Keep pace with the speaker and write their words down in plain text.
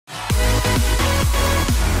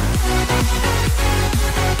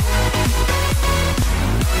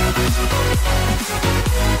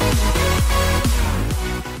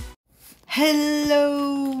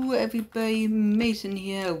Hello everybody, Mason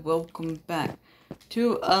here. Welcome back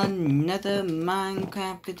to another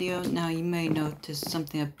Minecraft video. Now you may notice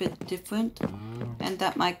something a bit different, and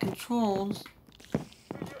that my controls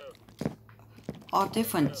are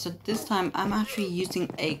different. So this time I'm actually using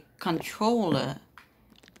a controller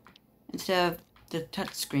instead of the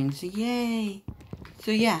touchscreen. So yay! So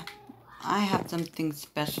yeah, I have something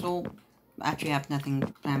special. Actually, I have nothing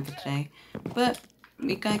planned for today, but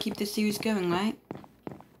we gotta keep this series going, right?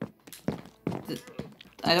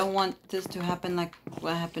 I don't want this to happen like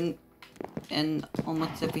what happened in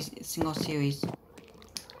almost every single series,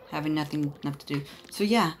 having nothing enough to do. So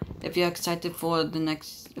yeah, if you're excited for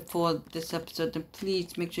this episode, then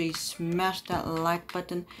please make sure you smash that like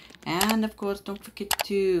button, and of course don't forget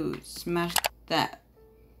to smash that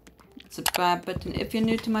subscribe button if you're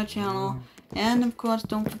new to my channel, and of course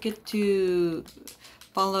don't forget to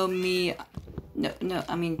follow me.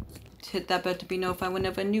 I mean, hit that bell to be notified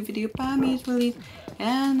whenever a new video by me is released.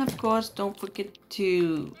 And of course, don't forget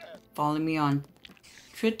to follow me on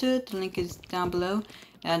Twitter. The link is down below.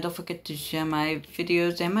 And don't forget to share my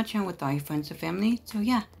videos and my channel with all your friends and family. So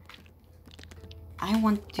yeah, I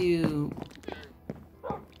want to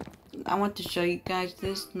show you guys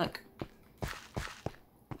this. Look,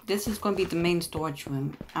 this is going to be the main storage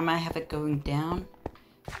room. I might have it going down,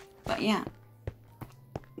 but yeah.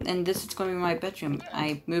 And this is going to be my bedroom.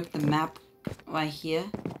 I moved the map right here.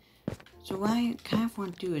 So what I kind of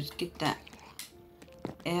want to do is get that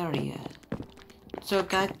area. So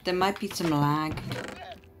guys, there might be some lag.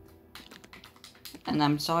 And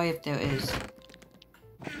I'm sorry if there is.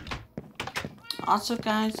 Also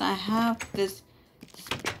guys, I have this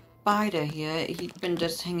spider here. He's been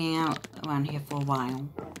just hanging out around here for a while.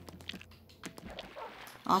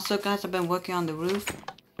 Also guys, I've been working on the roof.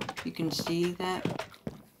 You can see that.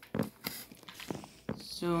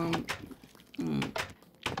 So,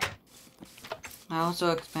 I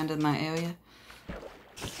also expanded my area.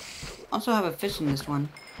 Also have a fish in this one.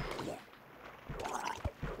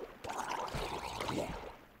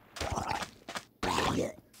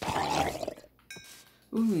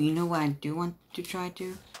 Ooh, you know what I do want to try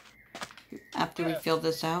to? After we fill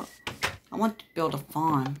this out, I want to build a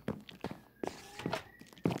farm.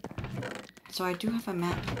 So I do have a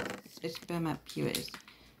map. It's a map. Here it is.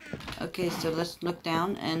 Okay, so let's look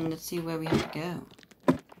down and let's see where we have to go.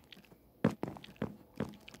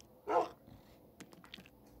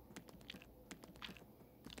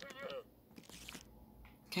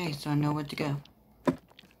 Okay, so I know where to go.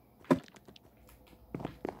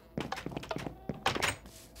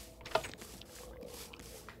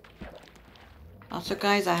 Also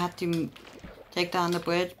guys, I had to take down the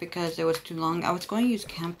bridge because it was too long. I was going to use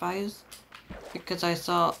campfires because I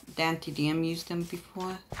saw Dan TDM use them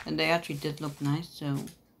before, and they actually did look nice, so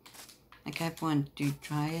I kind of wanted to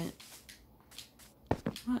try it.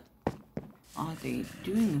 What are they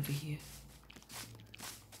doing over here?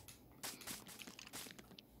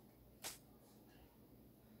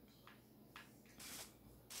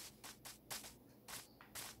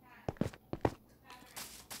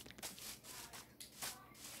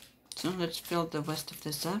 So let's fill the rest of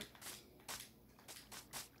this up.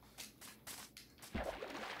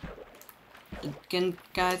 Again,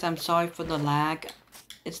 guys, I'm sorry for the lag.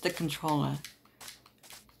 It's the controller.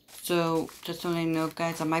 So, just to let you know,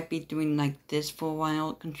 guys, I might be doing like this for a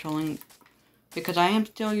while, controlling, because I am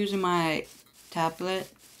still using my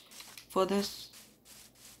tablet for this.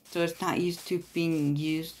 So it's not used to being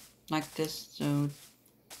used like this, so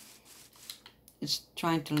it's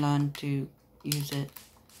trying to learn to use it.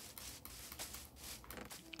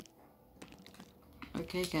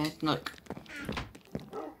 Okay guys, look.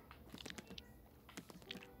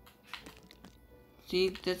 See,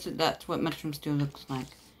 that's what mushroom stew looks like.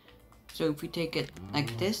 So if we take it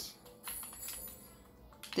like this,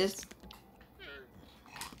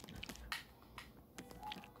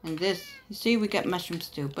 and this, you see we get mushroom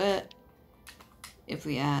stew, but if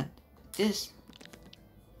we add this,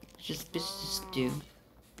 it's just business stew.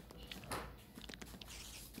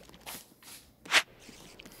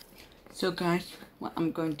 So guys, what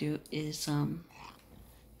I'm going to do is,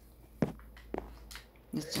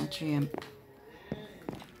 let's actually,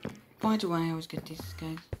 why do I always get these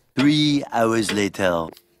guys? 3 hours later.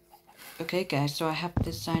 Okay guys, so I have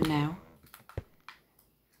this side now.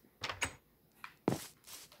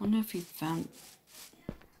 Wonder if he found...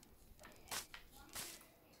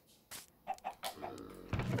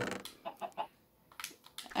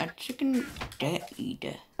 a chicken dirt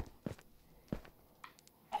eater.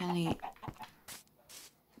 Apparently...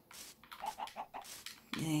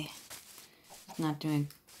 yeah, it's not doing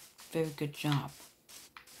a very good job.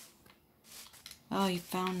 Oh, you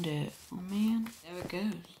found it. Oh man, there it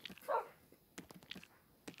goes.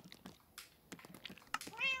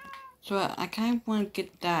 So I kind of want to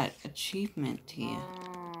get that achievement here.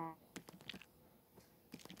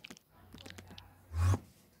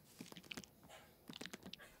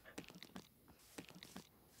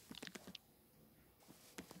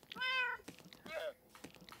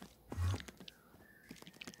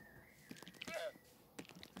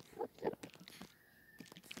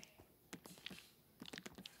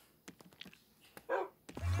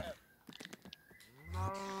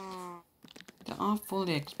 They're all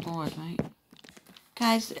fully explored, right?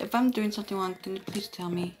 Guys, if I'm doing something wrong, can you please tell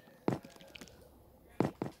me?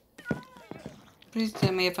 Please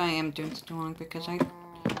tell me if I am doing something wrong, because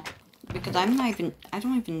I'm not even, I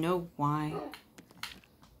don't even know why.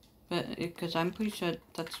 But, because I'm pretty sure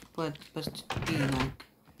that's what it's supposed to be like.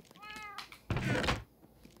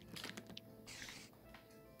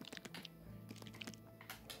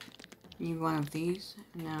 Need one of these?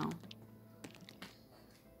 No.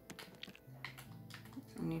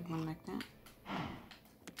 I need one like that.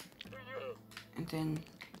 And then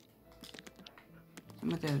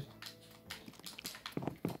some of those.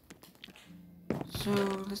 So,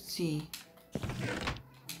 let's see.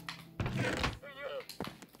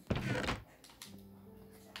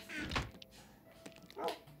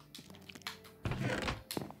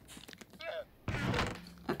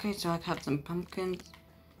 Okay, so I have some pumpkins,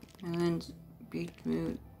 melons,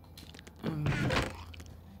 beetroot,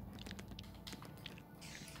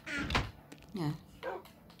 yeah,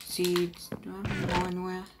 seeds. Do I have more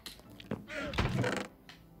anywhere?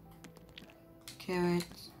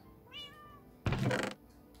 Carrots.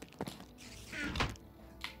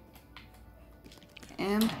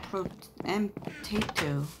 And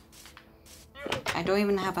potato. I don't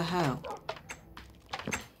even have a hoe.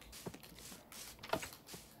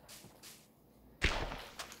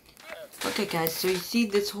 Okay guys, so you see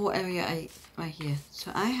this whole area right here.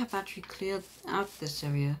 So I have actually cleared out this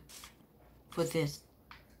area for this.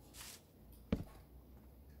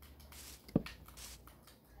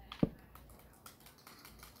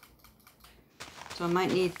 So I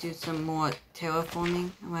might need to do some more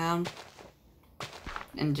terraforming around.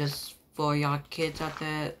 And just for y'all kids out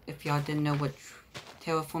there, if y'all didn't know what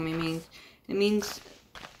terraforming means, it means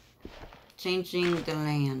changing the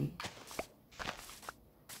land.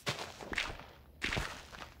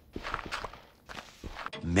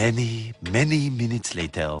 Many, many minutes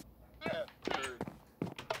later.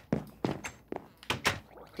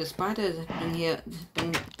 The spider has been here,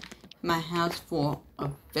 in my house for a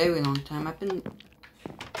very long time. I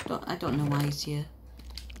don't know why he's here.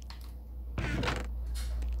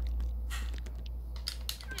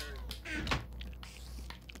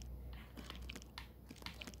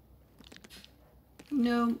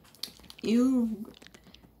 No,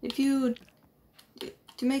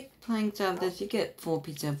 to make planks out of this, you get 4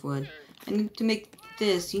 pieces of wood. And to make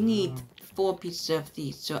this, you need 4 pieces of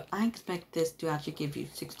these. So I expect this to actually give you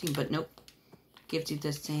 16, but nope. Gives you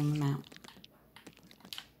the same amount.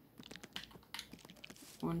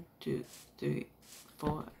 1, 2, 3,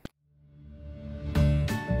 4.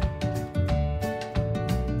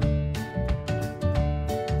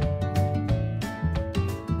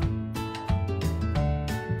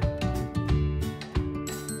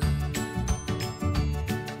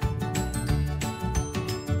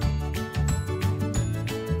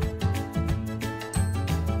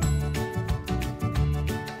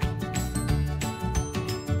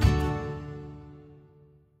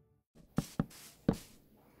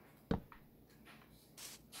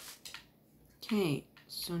 Okay,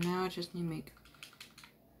 so now I just need to make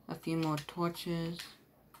a few more torches.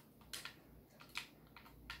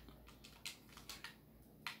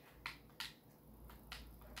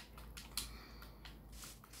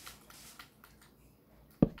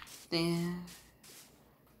 There.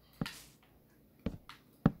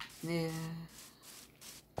 There.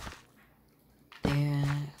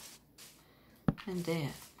 There. And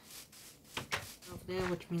there. Over there,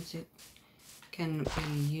 which means it can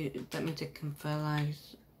be used, that means it can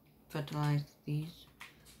fertilize these.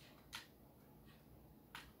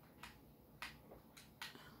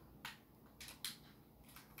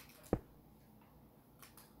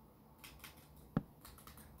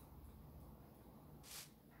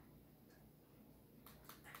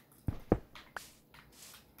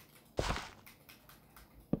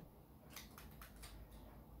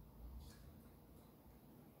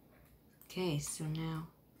 Okay, so now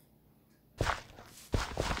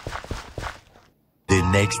The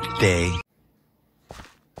next day.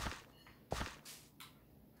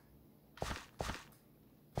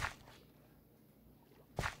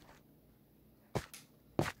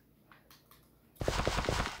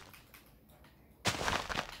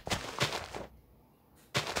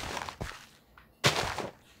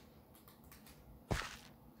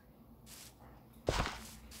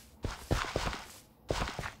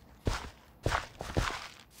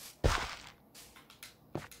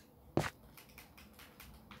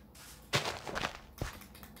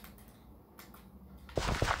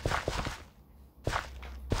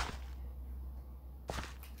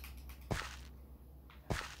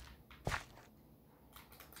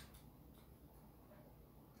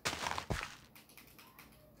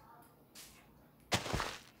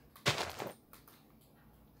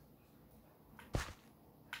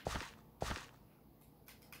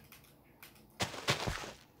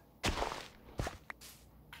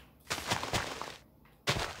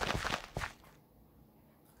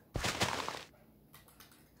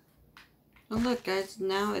 Oh look guys,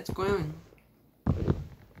 now it's growing.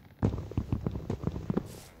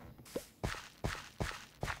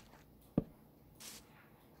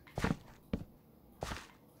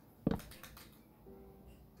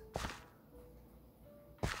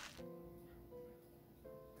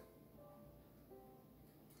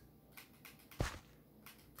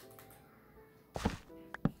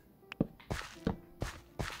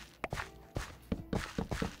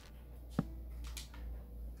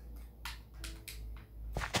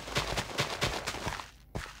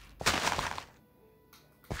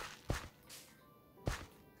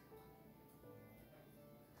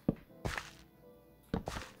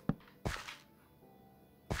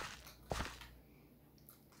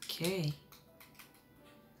 Okay.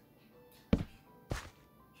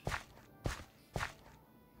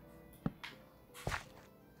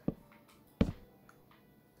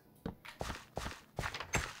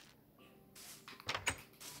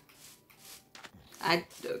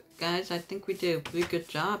 Guys, I think we did a pretty good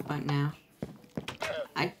job right now.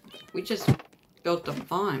 We just built a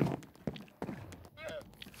farm.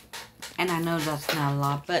 And I know that's not a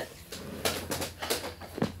lot, but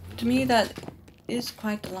to me that is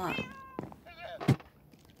quite a lot.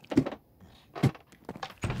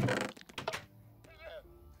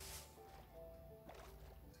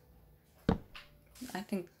 I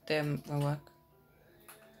think that will work.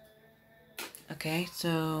 Okay,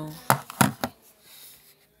 so...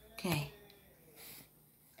 Okay.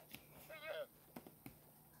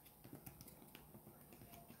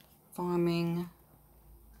 Farming.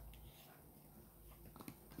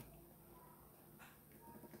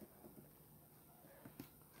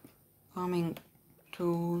 Farming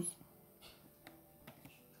tools.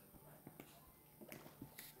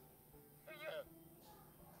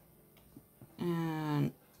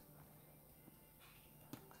 And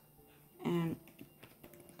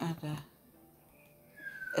other...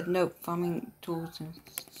 no, farming tools and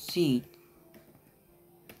seed.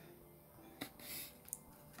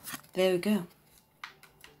 There we go.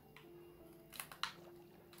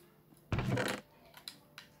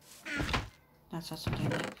 That's also doing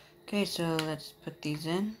that. Okay, so let's put these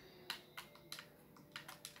in.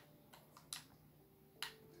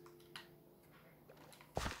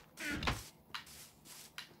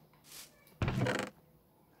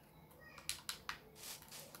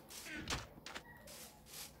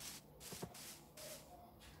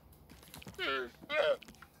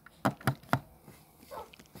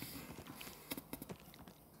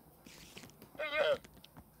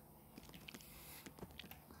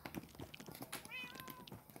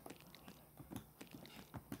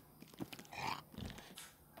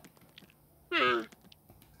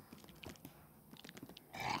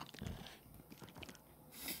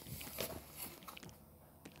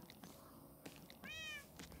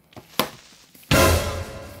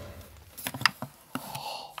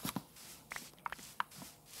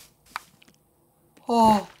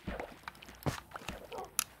 Oh.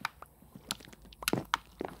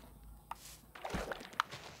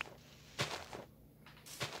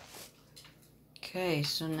 Okay,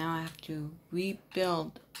 so now I have to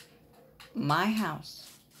rebuild my house.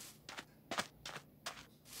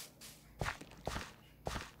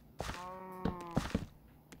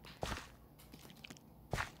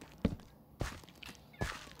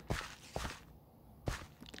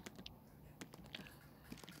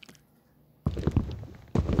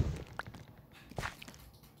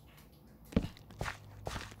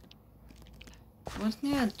 Wasn't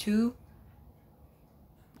there a 2?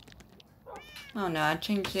 Oh no, I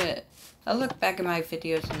changed it. I'll look back at my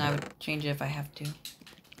videos and I would change it if I have to.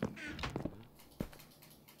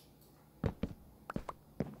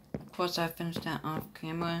 Of course, I finished that off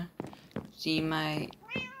camera. See, my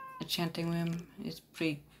enchanting room is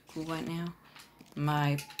pretty cool right now.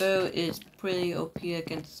 My bow is pretty OP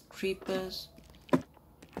against creepers.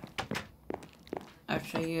 I'll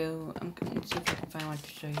show you. I'm gonna see if I can find one to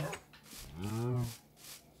show you.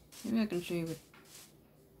 Maybe I can show you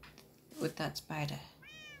with that spider.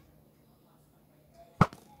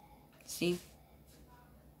 See?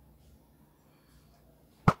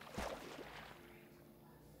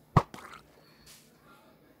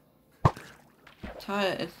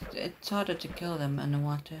 It's harder to kill them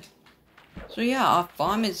underwater. So yeah, our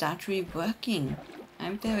farm is actually working.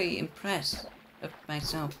 I'm very impressed with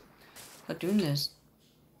myself for doing this.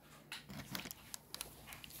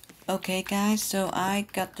 Okay guys, so I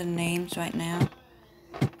got the names right now.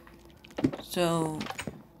 So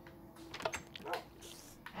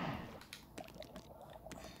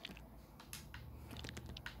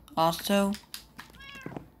also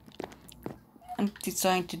I'm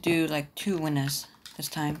deciding to do like 2 winners this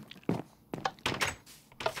time.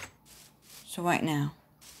 for right now.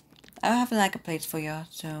 I'll have like a place for y'all,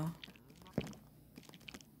 so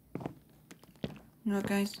you know what,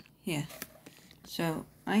 guys? Here. So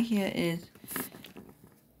right here is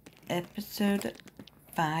episode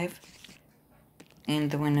 5,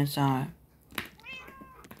 and the winners are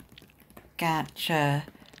Gotcha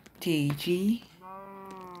TG,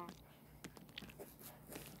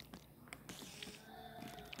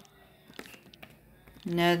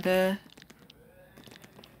 Nether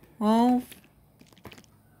Wolf,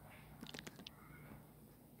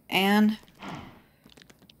 and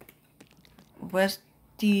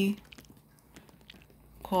Westy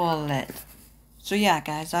Colette. So yeah,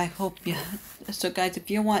 guys, I hope you. So guys, if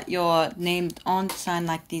you want your name on the sign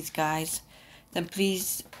like these guys, then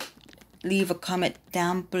please leave a comment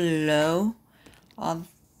down below.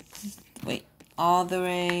 Wait, all the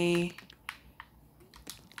way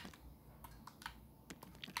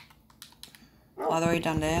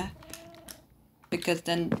down there, because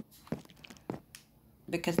then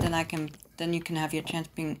you can have your chance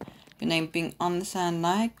your name being on the sign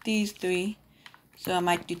like these 3. So I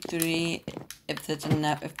might do 3 if there's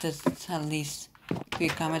enough. If there's at least 3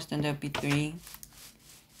 comments, then there'll be 3.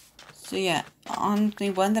 So yeah, honestly,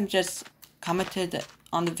 one of them just commented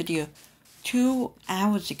on the video 2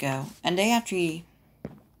 hours ago, and they actually,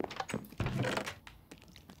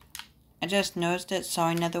 I just noticed it.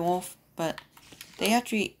 Sorry, Nether Wolf, but they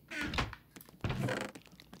actually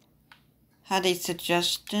had a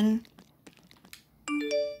suggestion.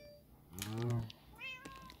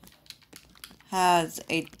 Has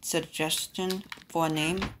a suggestion for a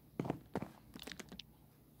name.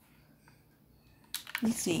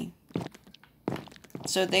 Let's see.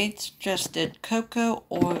 So they suggested Coco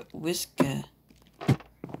or Whisker. I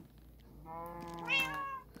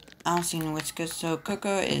don't see any Whisker, so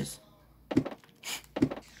Coco is.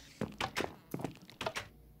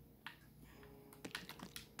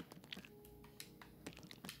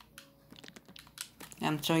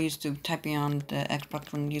 I'm so used to typing on the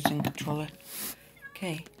Xbox when using controller.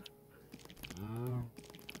 Okay.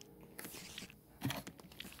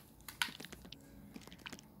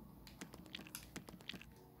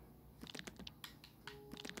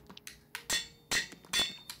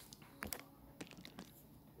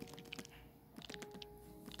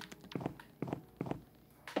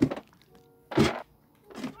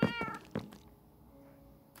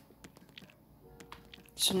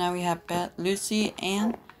 So now we have Bet, Lucy,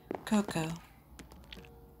 and Coco.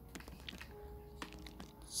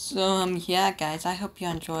 So yeah, guys, I hope you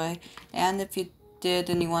enjoy, and if you did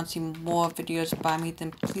and you want to see more videos by me,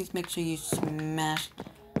 then please make sure you smash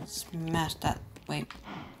that.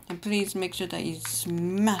 And please make sure that you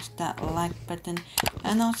smash that like button,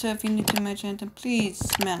 and also if you're new to my channel, then please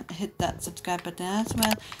hit that subscribe button as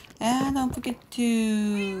well, and don't forget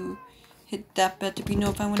to hit that bell to be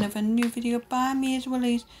notified whenever a new video by me is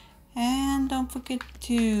released, and don't forget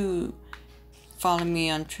to follow me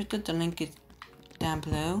on Twitter. The link is down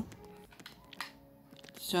below.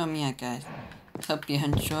 So yeah, guys, hope you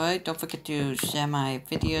enjoyed. Don't forget to share my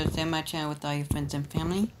videos and my channel with all your friends and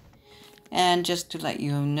family. And just to let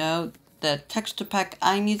you know, the texture pack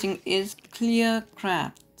I'm using is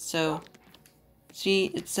Clearcraft. So see,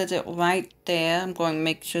 it says it right there. I'm going to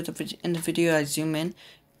make sure that in the video I zoom in.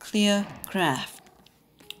 Clearcraft.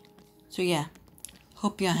 So yeah,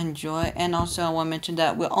 hope you enjoy. And also I want to mention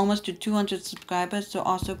that we're almost to 200 subscribers. So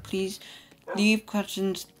also please leave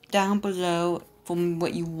questions down below for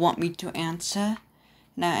what you want me to answer,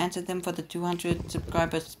 and I'll answer them for the 200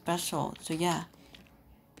 subscribers special. So yeah,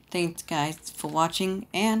 thanks guys for watching,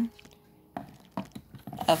 and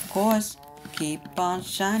of course, keep on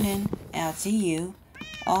shining. I'll see you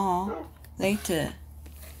all later.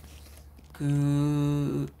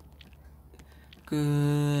 Goodbye.